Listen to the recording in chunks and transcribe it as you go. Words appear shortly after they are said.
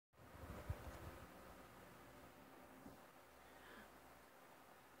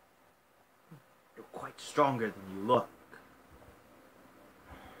stronger than you look.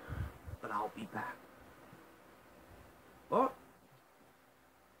 But I'll be back. What?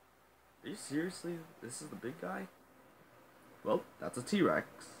 Are you seriously? This is the big guy? Well, that's a T-Rex.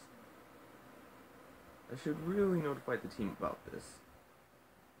 I should really notify the team about this.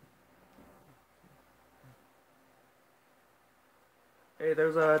 Hey,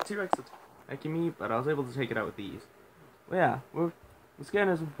 there's a T-Rex attacking me, but I was able to take it out with these. Well, yeah, the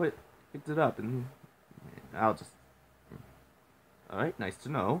scanners picked it up, and I'll just... Alright, nice to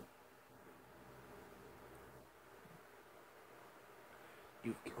know.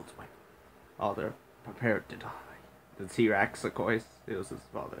 You've killed my father. Prepared to die. The T-Rex, of course. It was his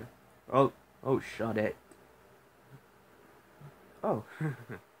father. Oh, shut it. Oh.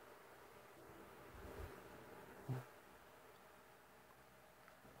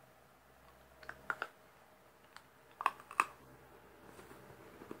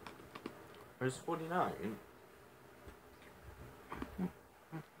 Where's 49?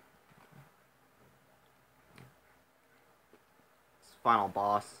 Final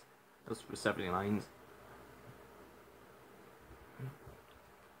boss. Those for 79s.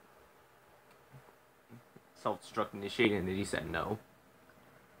 Self-destruct initiated, and then he said no.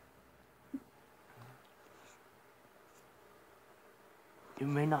 You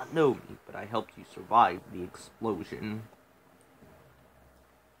may not know me, but I helped you survive the explosion.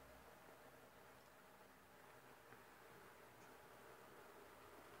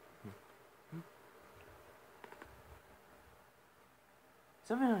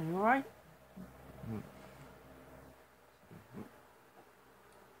 Seven, you alright?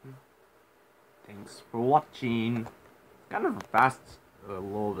 Thanks for watching. Kind of a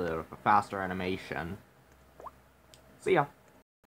little bit of a faster animation. See ya.